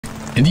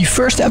In the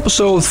first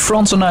episode,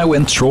 Frans and I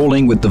went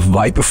trolling with the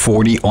Viper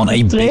 40 on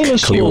a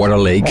big Clearwater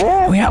lake.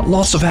 We had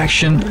lots of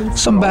action,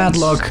 some bad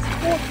luck,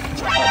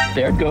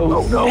 there it goes.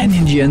 Oh, no. And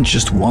in the end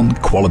just one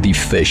quality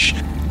fish.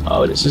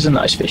 Oh, this is a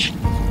nice fish.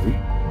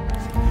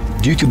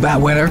 Due to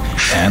bad weather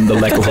and the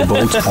lack of a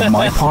boat on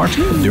my part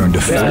during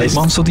the first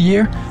months of the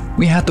year,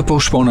 we had to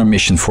postpone our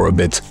mission for a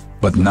bit.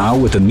 But now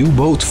with the new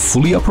boat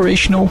fully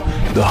operational,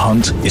 the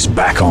hunt is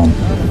back on.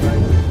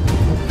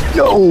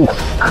 Yo!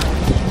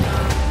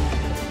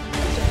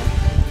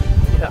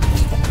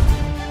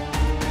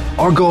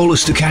 Our goal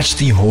is to catch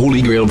the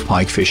holy grail of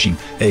pike fishing,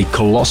 a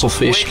colossal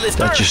fish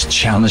that just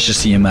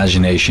challenges the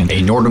imagination,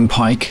 a northern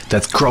pike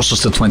that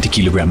crosses the 20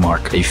 kg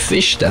mark, a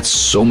fish that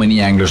so many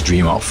anglers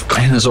dream of,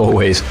 and as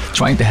always,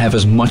 trying to have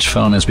as much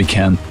fun as we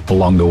can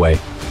along the way.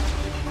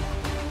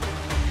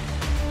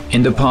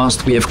 In the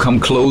past we have come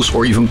close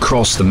or even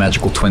crossed the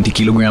magical 20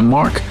 kg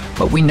mark,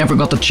 but we never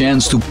got the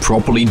chance to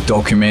properly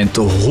document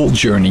the whole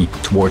journey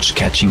towards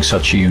catching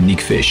such a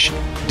unique fish.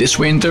 This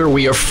winter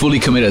we are fully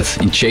committed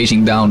in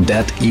chasing down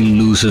that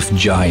elusive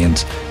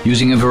giant,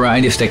 using a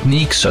variety of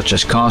techniques such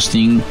as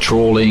casting,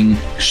 trolling,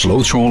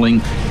 slow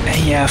trolling,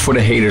 and yeah, for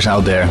the haters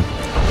out there,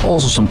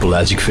 also some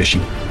pelagic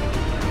fishing.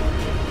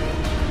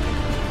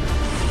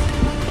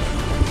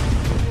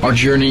 Our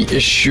journey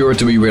is sure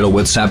to be riddled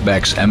with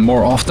setbacks, and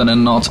more often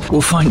than not,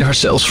 we'll find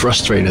ourselves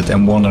frustrated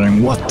and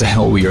wondering what the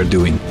hell we are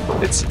doing.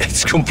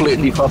 It's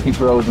completely fucking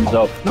frozen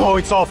up. No,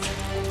 it's off.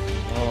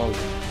 Oh,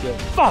 shit.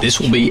 Fuck. This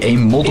will be a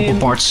multiple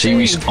part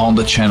series on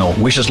the channel.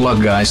 Wish us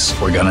luck, guys.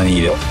 We're gonna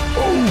need it.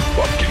 Oh,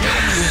 fucking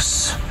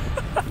yes.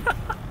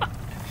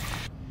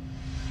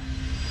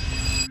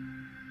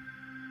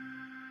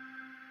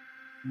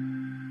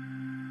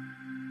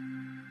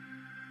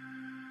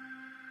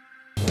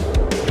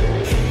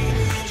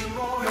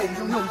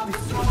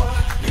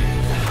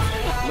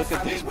 Look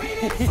at this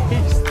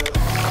beast.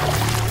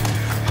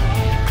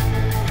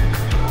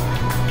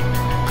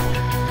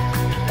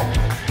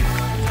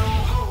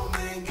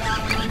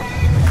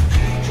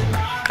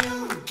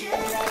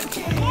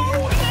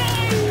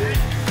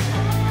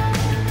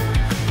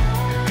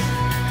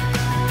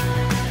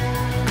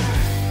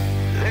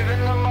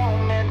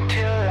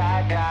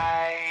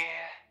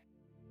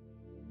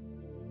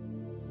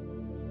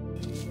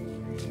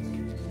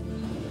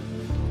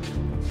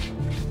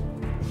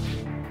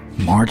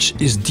 March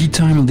is the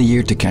time of the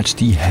year to catch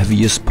the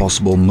heaviest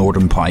possible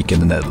northern pike in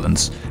the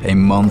Netherlands. A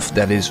month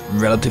that is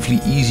relatively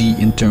easy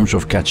in terms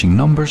of catching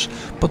numbers,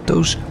 but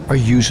those are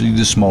usually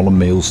the smaller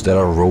males that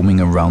are roaming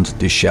around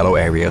the shallow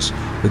areas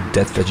with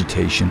dead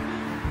vegetation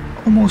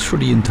almost for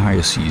the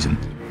entire season.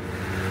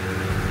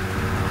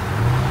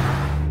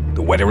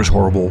 The weather is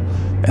horrible,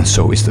 and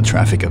so is the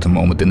traffic at the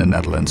moment in the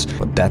Netherlands,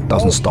 but that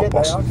doesn't stop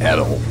us at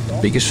all. The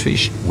biggest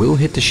fish will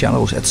hit the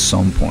shallows at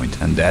some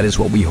point, and that is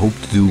what we hope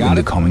to do in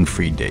the coming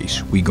 3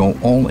 days. We go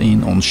all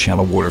in on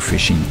shallow water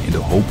fishing in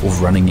the hope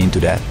of running into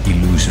that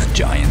elusive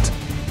giant.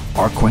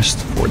 Our quest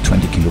for a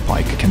 20 kilo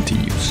pike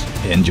continues.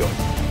 Enjoy!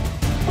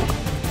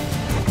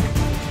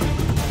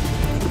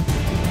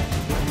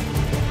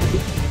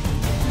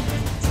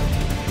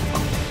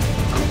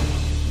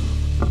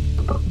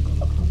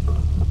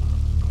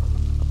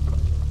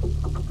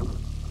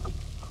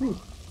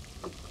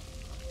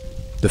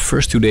 The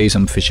first 2 days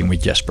I'm fishing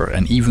with Jesper,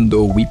 and even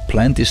though we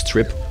planned this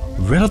trip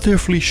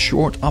relatively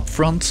short up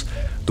front,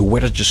 the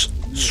weather just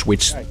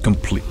switched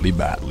completely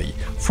badly.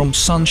 From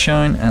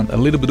sunshine and a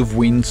little bit of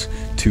wind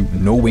to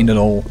no wind at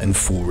all and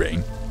full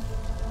rain.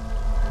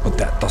 But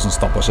that doesn't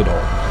stop us at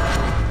all.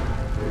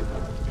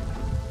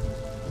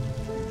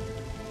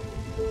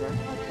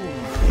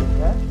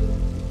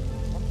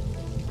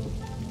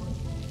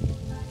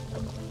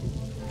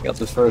 Got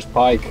this first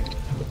pike.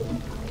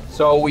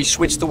 So we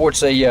switched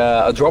towards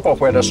a drop-off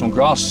where there's some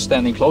grass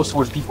standing close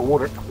towards deeper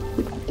water.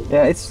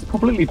 Yeah, it's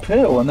completely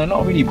pale and they're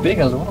not really big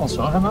as well,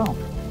 so I don't know.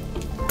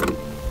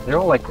 They're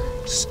all like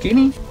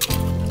skinny.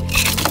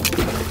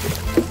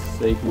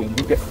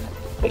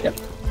 Yeah,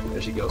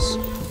 there she goes.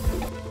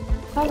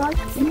 Hello.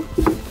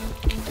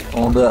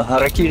 On the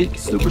Harakiri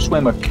super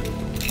swimmer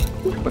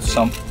with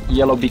some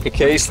yellow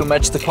BKKs to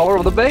match the color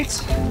of the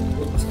bait.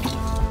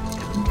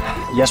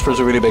 Jesper's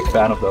a really big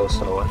fan of those,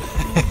 so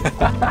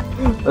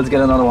let's get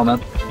another one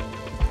then.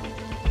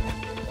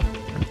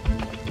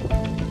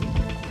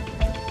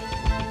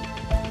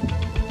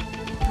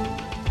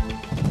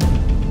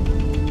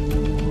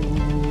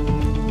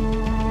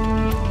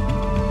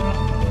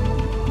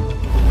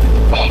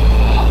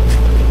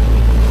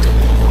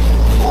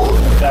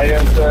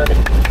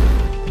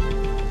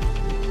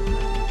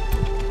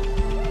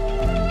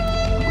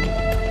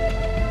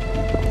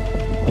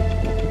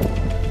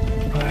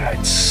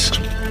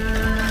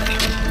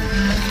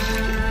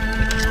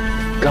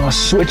 Gonna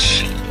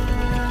switch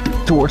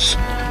towards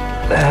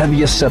the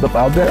heaviest setup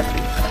out there.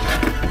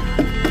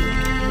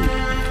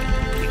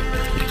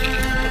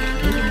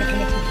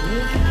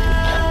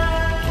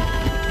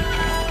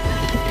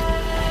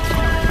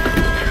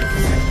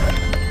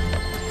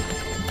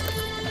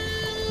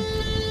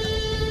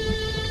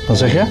 Wat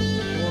zeg je?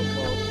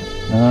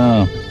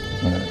 Ah.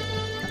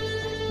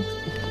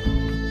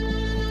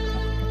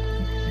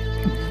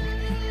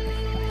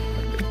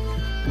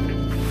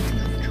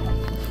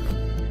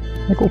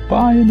 Ik wil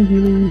paaien met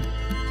jullie.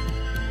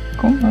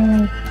 Kom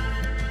maar.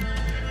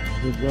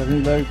 Dit was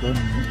niet leuk hoor.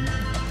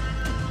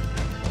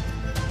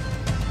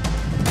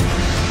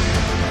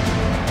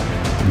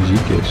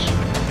 Muziek is.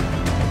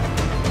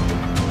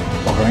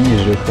 Oranje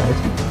is ook kwijt.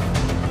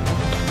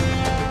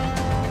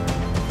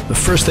 The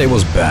first day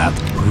was bad,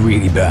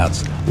 really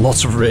bad.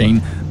 Lots of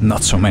rain,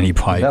 not so many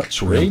pike.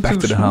 So we went back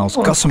to the house,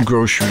 got some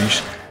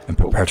groceries, and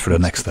prepared for the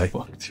next day.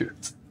 Fuck, dude.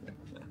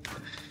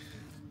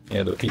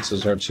 Yeah, the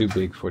pizzas are too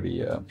big for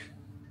the.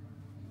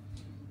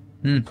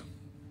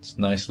 It's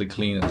nicely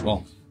clean as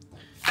well.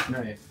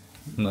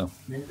 No,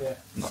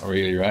 not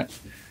really, right?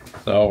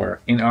 So we're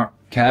in our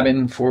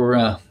cabin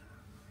for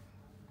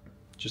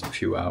just a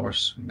few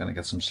hours. I'm gonna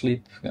get some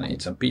sleep, gonna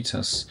eat some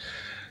pizzas.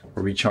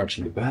 We're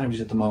recharging the batteries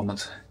at the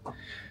moment.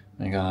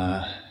 I'm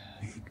gonna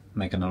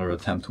make another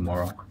attempt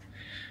tomorrow.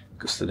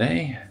 Because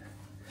today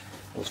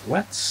was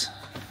wet,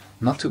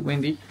 not too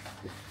windy,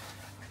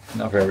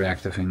 not very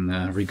active in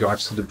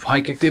regards to the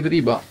pike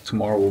activity, but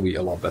tomorrow will be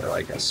a lot better,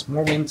 I guess.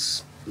 More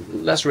winds,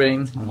 less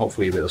rain, and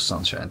hopefully a bit of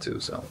sunshine too,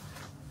 so.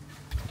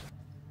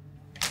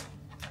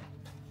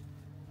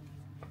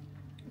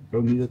 Ik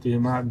hoop niet dat hij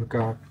hem uit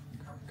elkaar.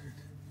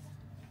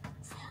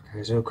 Fuck, hij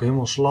is ook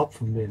helemaal slap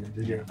van binnen.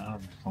 Dus ja, dat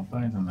valt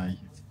bijna een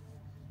beetje.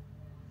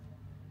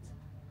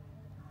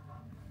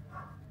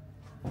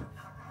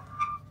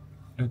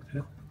 Lukt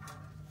het?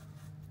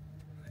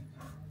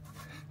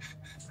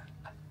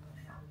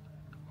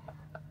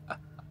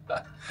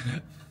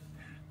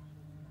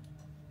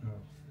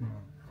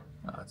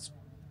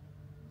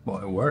 Well,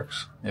 it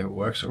works. If it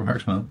works, it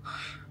works, man.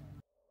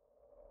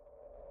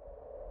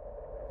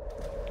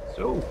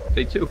 So,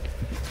 day 2.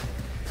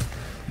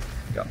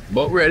 Got the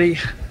boat ready.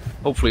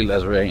 Hopefully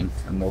less rain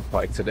and more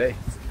pike today.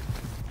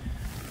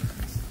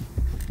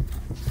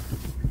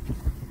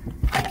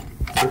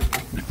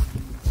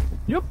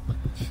 Yep.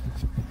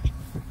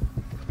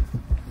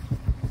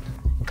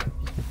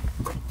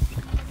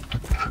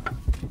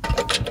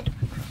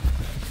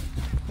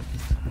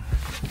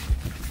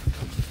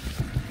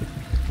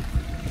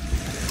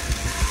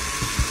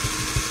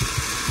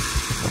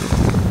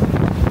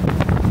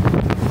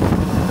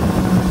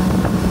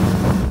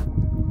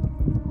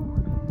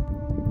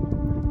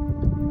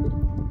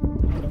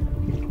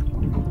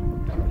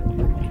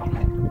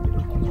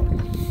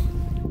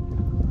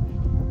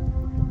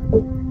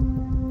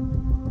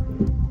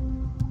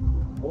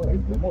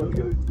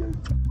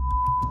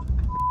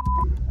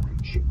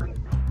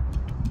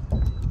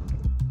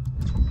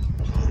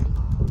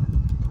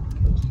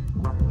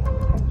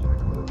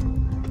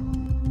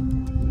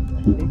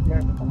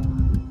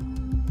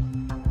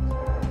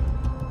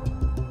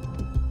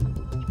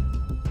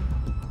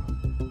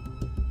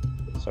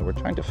 So we're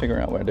trying to figure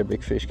out where the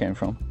big fish came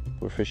from.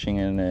 We're fishing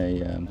in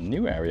a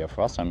new area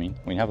for us. I mean,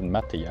 we haven't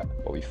mapped it yet,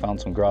 but we found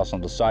some grass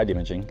on the side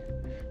imaging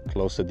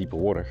close to deeper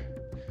water.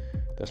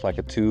 There's like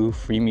a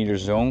 2-3 meter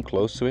zone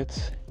close to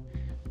it.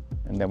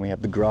 And then we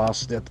have the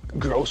grass that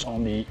grows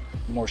on the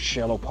more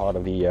shallow part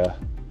of the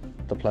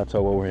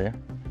plateau over here.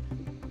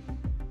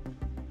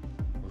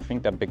 We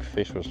think that big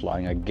fish was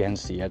lying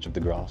against the edge of the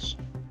grass.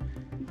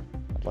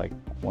 At like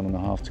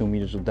 1.5–2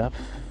 meters of depth.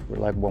 We're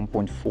like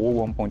 1.4,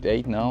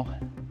 1.8 now.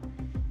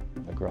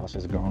 The grass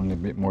is growing a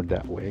bit more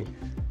that way.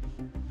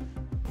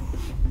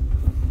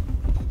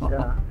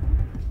 Ja.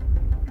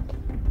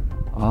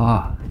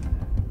 Ah.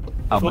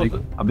 How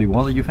big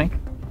was it, you think?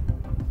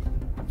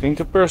 I think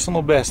a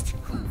personal best.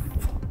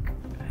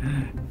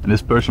 And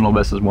this personal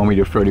best is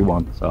 1.31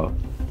 m, so.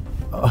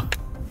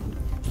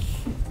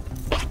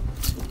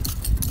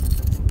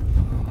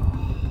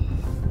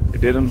 He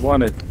didn't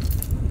want it.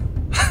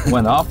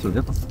 Went after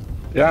it.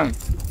 Yeah,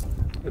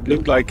 it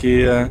looked like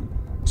he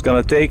was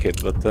gonna take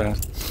it, but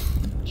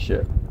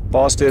Shit.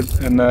 passed it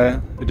and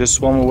it just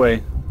swam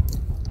away.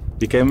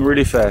 He came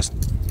really fast.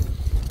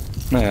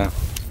 Nou ja.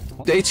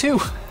 Day 2.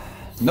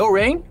 No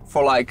rain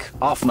for like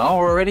half an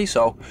hour already,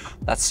 so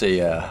that's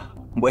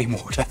way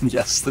more than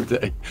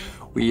yesterday.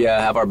 We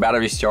have our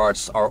batteries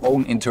charged, our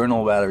own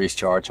internal batteries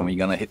charged, and we're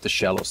gonna hit the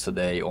shallows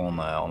today on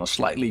a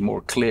slightly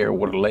more clear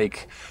water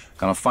lake.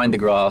 Gonna find the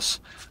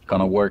grass,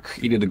 gonna work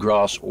either the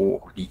grass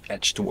or the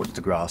edge towards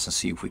the grass and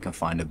see if we can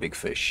find a big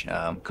fish.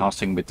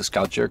 Casting with the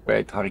Scout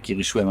Jerkbait,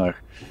 Harakiri swimmer,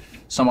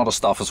 some other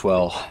stuff as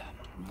well.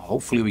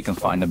 Hopefully we can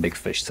find a big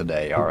fish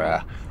today.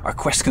 Our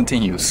quest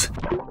continues.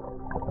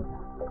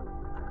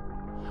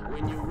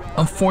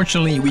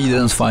 Unfortunately, we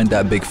didn't find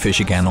that big fish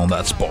again on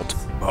that spot.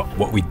 But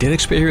what we did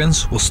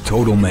experience was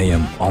total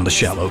mayhem on the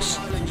shallows.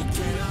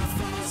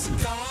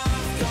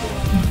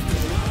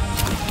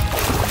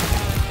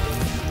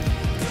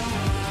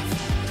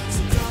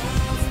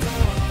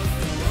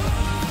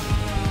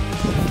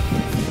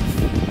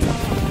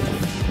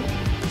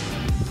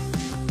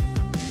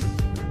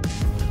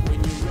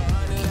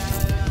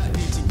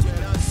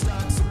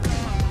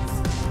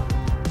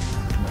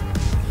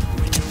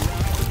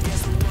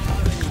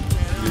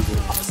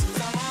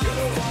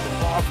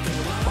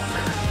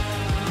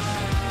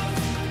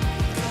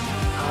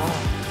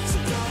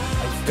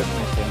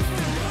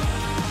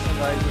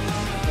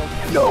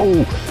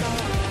 No!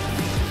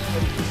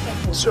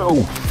 So.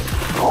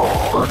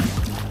 Oh,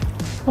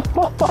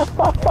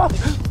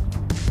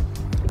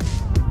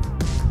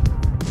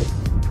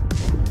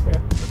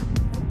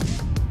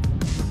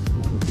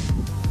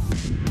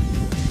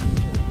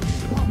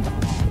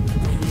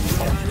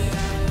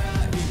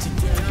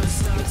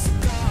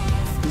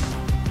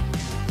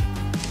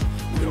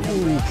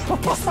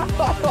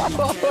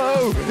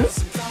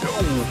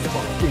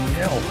 fucking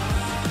hell.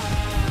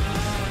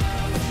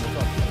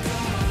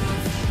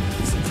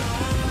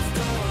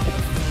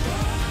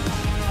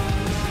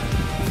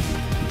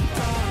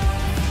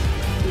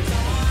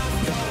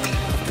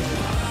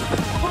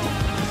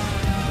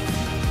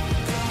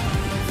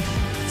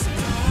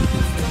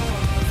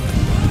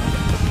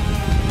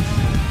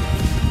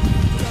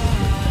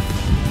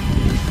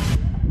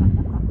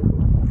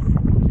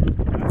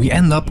 We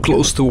end up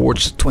close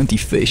towards 20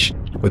 fish,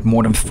 with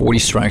more than 40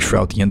 strikes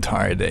throughout the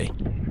entire day.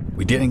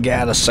 We didn't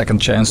get a second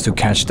chance to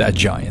catch that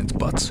giant,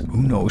 but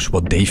who knows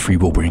what day 3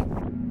 will bring.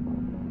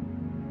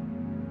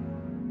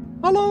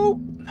 Hello!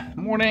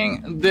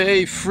 Morning,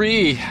 day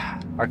 3.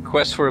 Our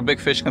quest for a big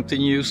fish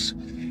continues.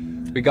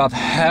 We got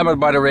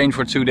hammered by the rain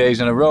for 2 days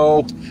in a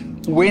row.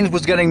 Wind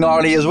was getting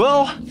gnarly as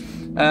well.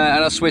 And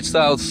I switched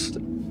out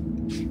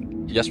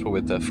Jesper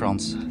with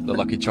Frans, the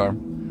lucky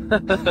charm.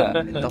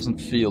 It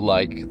doesn't feel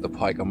like the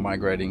pike are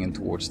migrating in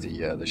towards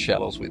the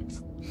shallows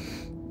with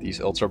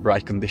these ultra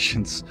bright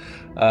conditions.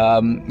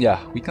 Yeah,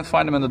 we can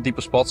find them in the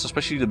deeper spots,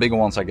 especially the bigger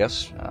ones, I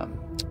guess.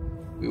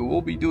 We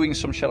will be doing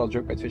some shallow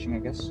jerkbait fishing, I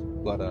guess.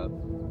 But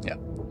yeah,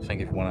 I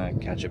think if we want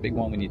to catch a big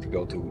one, we need to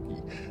go to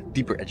the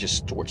deeper edges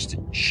towards the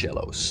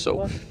shallows.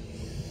 So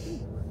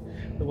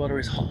the water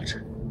is hot.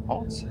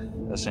 Hot?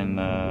 As in,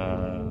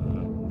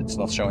 it's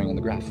not showing on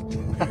the graph.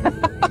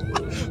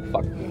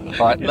 Fuck.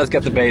 Alright, let's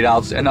get the bait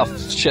out.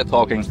 Enough shit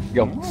talking.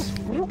 Go.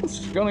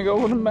 Gonna go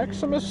for the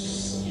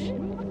Maximus.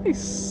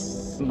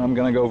 Nice. And I'm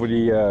gonna go for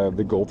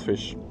the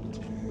goldfish.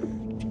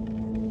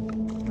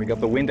 We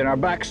got the wind in our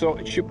back, so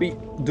it should be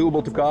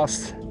doable to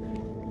cast.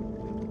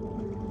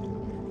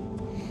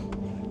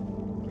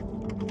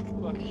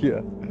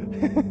 Yeah.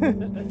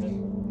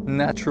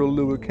 Natural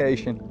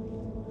lubrication.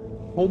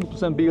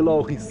 100%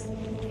 biologisch.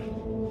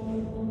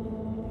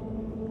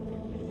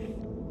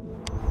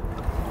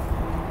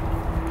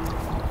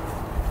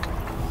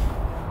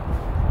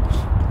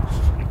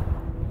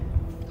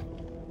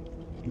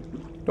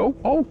 Oh,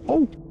 oh,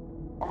 oh!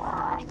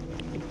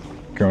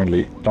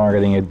 Currently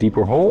targeting a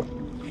deeper hole,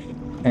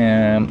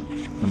 and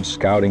I'm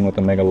scouting with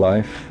the Mega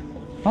Life,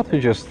 not to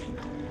just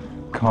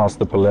cast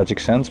the pelagic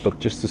sense, but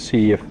just to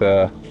see if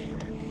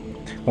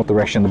what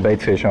direction the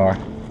bait fish are,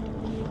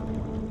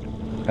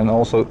 and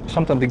also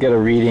sometimes to get a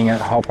reading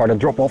at how far the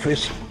drop off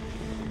is.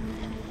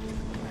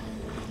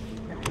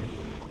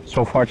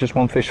 So far, just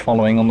one fish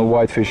following on the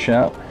whitefish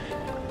shell.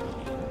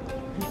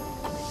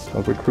 So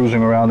we're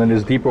cruising around in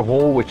this deeper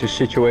hole, which is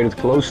situated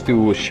close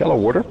to shallow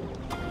water.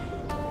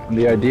 And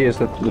the idea is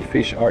that the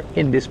fish are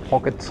in this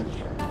pocket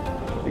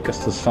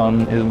because the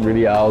sun isn't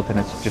really out and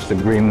it's just a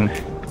green,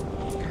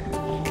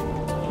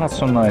 not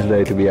so nice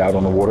day to be out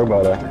on the water,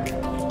 but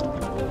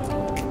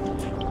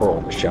or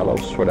on the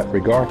shallows for that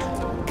regard.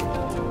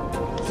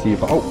 Let's see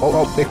if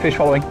oh, big fish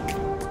following.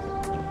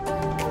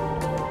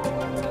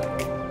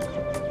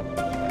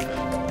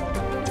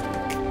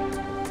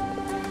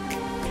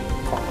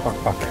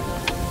 Fuck.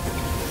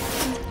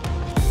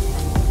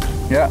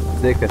 Ja,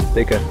 dikke,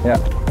 ja.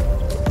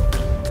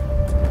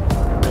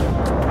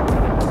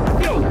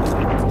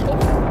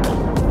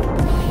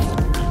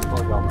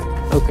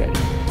 Okay.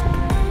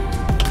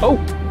 Oh,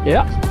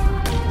 yeah.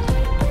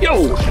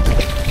 Yo!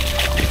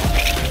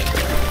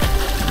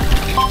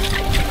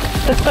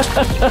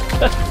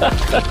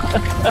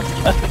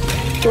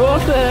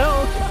 What the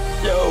hell?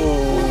 Yo!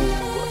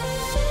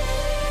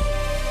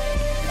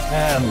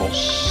 En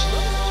los.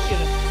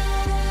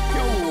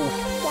 Yo,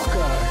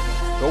 fucker!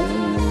 Go!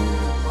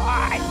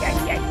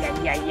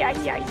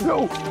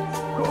 Go!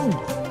 Go!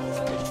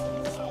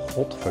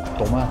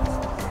 Godverdomme.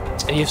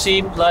 And you've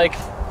seen like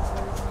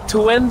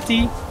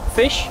 20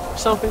 fish,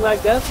 something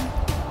like that.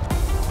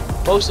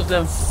 Most of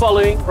them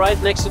following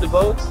right next to the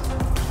boat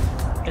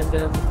and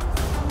then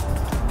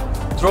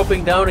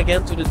dropping down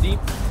again to the deep.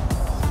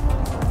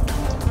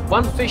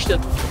 One fish that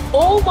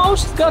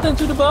almost got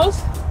into the boat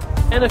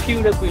and a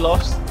few that we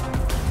lost.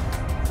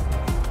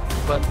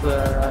 But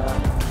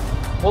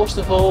most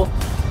of all,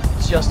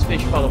 it's just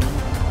fish following.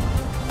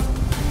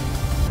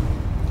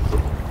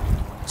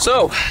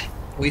 So,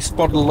 we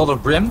spotted a lot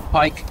of brim.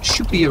 Pike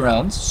should be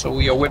around, so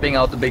we are whipping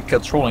out the big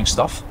trolling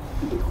stuff.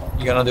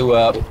 We're gonna do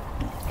an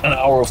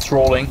hour of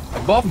trolling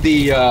above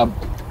the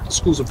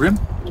schools of brim.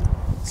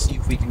 See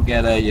if we can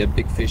get a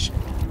big fish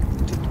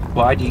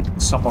biting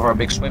some of our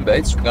big swim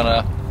baits. We're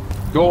gonna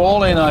go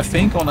all in, I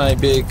think, on a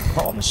big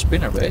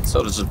spinner bait.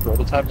 So this is a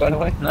prototype, by the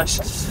way.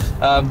 Nice.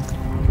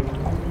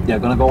 Yeah,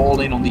 gonna go all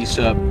in on these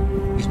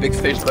big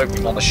fish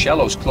lurking on the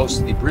shallows close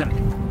to the brim.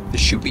 They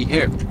should be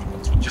here.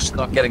 Just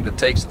not getting the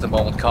takes at the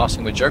moment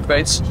casting with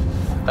jerkbaits.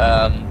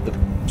 The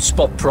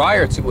spot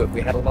prior to it, we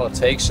had a lot of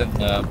takes and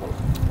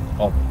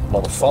well, a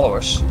lot of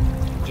followers.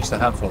 just a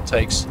handful of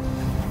takes.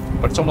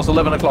 But it's almost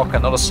 11 o'clock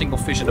and not a single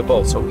fish in the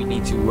boat, so we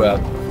need to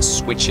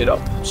switch it up.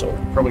 So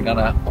we're probably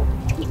gonna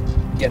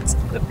get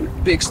the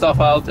big stuff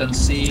out and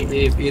see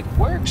if it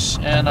works.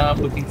 And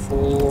I'm looking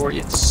for,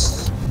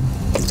 yes,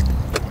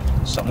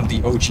 some of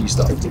the OG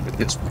stuff. Look at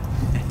this one.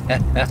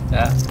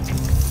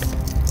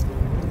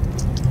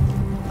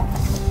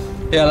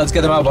 Yeah, let's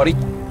get them out, buddy.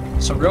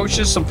 Some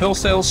roaches, some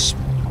pilltails,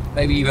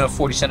 maybe even a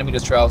 40 centimeter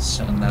trouts,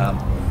 and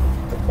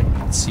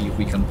let's see if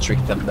we can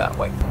trick them that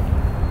way.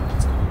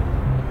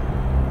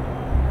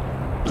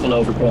 Van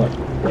overkant.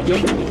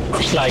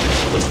 Verslijt.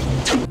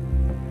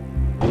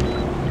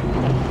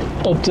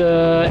 Op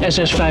de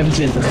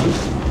SS25.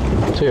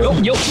 Zo,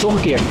 jo, nog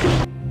een keer.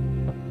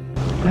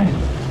 Nee.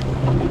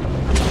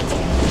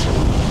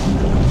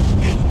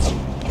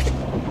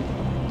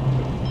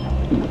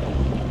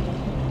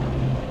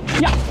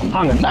 Ja,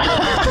 hangen.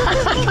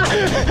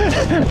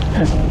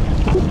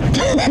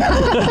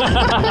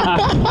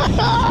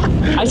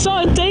 I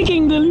saw it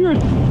taking the lure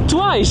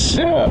twice.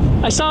 Yeah.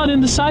 I saw it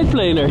in the side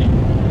planer.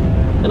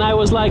 And I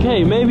was like,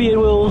 hey, maybe it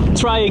will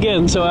try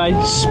again. So I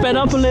sped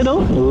up a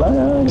little.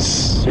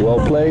 Nice. Well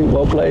played,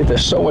 well played.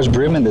 There's so much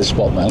brim in this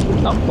spot, man.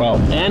 Oh, well,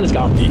 and it's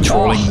gone. The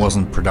trawling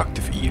wasn't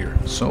productive either,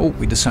 so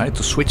we decided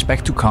to switch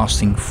back to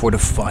casting for the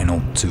final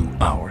 2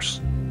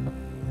 hours.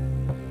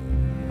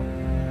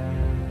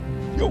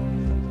 Yo.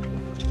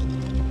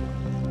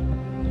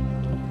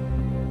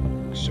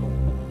 So.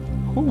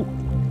 Ooh.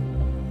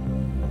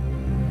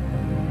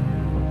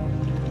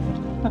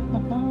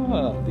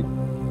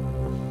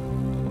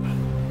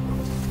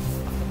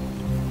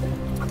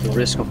 The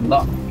risk of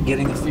not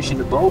getting the fish in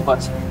the bowl,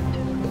 but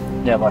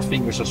yeah, my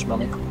fingers are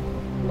smelling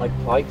like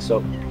pike, so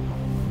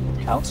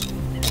it counts.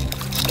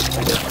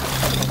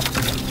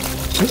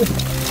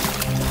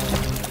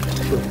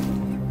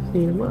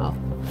 Helemaal.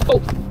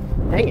 Oh,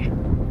 hangen.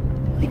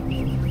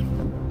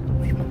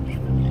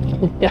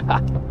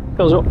 Ja,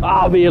 kan zo.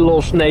 Ah, weer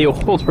los. Nee joh,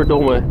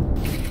 godverdomme.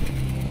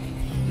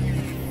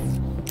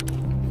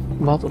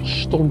 Wat een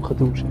stom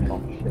gedoe zeg.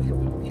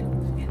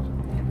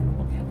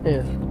 Ja.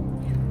 Ja.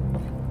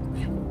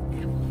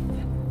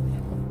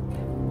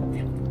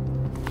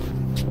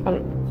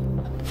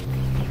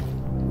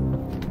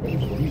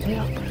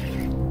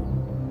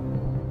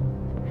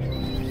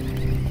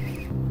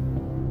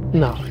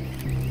 Nou,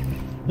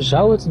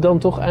 zou het dan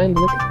toch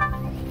eindelijk...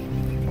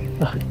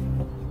 Ah.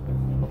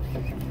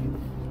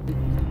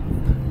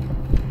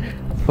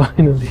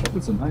 Finally.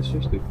 It's a nice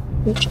fish, dude.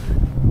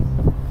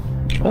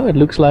 Oh, it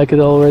looks like it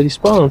already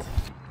spawned.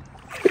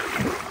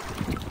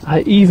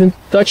 I even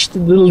touched the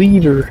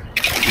leader.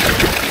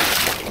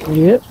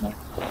 Yep.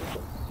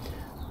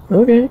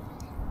 Okay.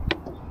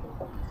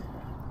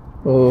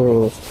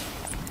 Oh,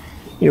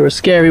 you're a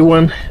scary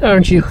one,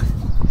 aren't you?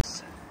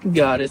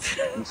 Got it.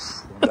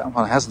 That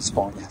one hasn't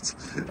spawned yet.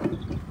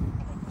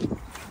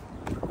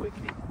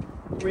 Quickly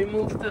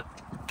remove the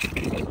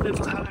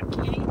little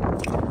Harakiri.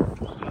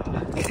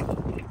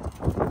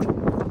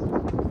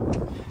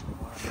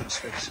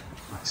 Nice.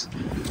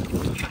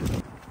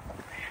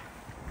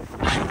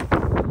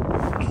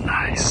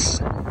 Nice.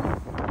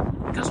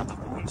 Because of the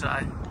wounds,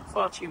 I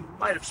thought you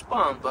might have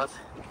spawned, but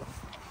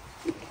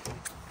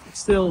it's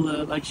still,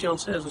 like Sean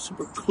says, a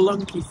super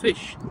clunky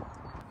fish.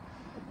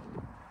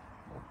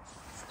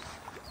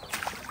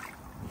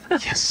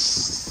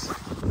 Yes!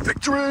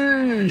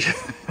 Victory!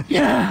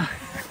 Yeah!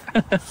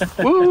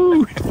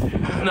 Woo!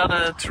 Not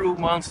a true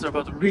monster,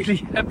 but really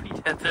happy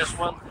that there's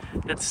one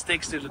that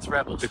sticks to the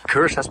trebles. The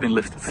curse has been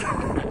lifted.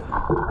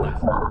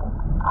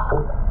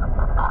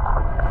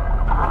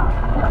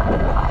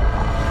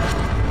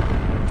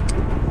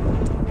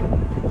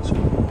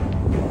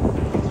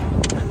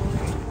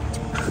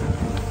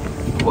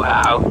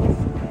 Wow!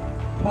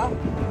 Wow!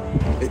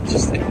 It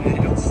just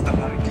inhaled the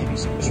Harakiri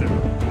super.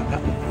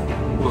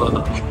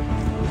 Whoa!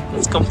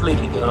 It's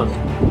completely gone.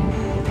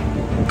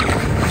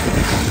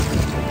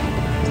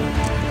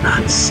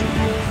 Nice.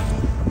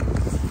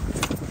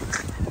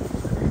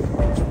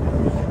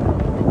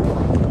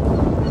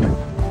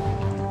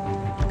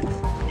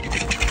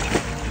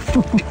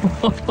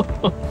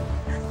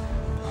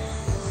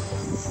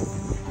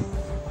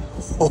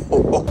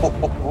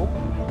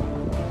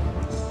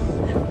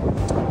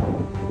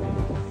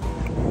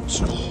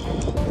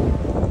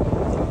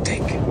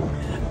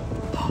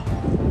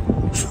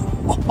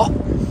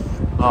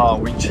 Oh,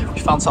 we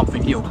found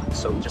something new,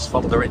 so we just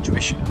followed our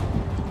intuition.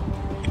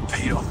 It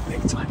paid off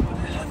big time with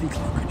a heavy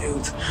clunker,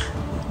 dude.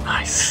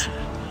 Nice.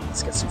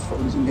 Let's get some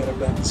photos and get her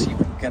back and see if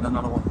we can get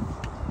another one.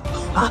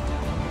 Ah.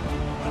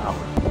 Wow.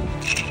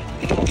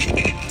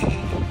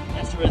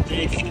 After a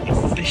day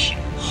full of fish.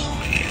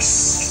 Oh,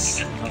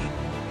 yes.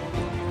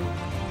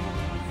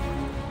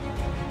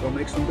 Go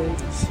make some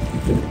babies.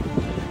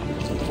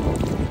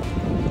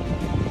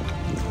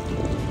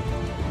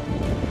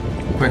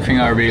 Quick thing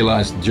I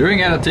realized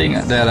during editing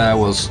that I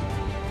was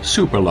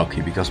super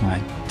lucky because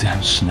my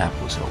damn snap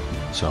was open.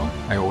 So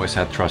I always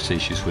had trust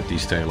issues with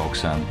these tail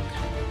locks, and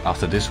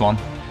after this one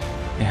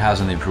it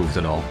hasn't improved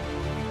at all.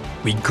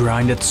 We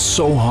grinded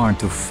so hard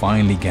to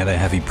finally get a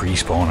heavy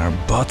pre-spawner,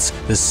 but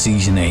the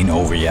season ain't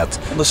over yet.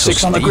 So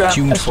stay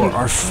tuned for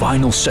our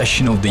final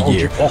session of the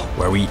year,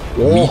 where we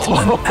meet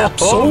an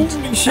absolute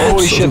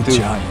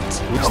giant.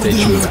 Stay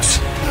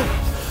tuned.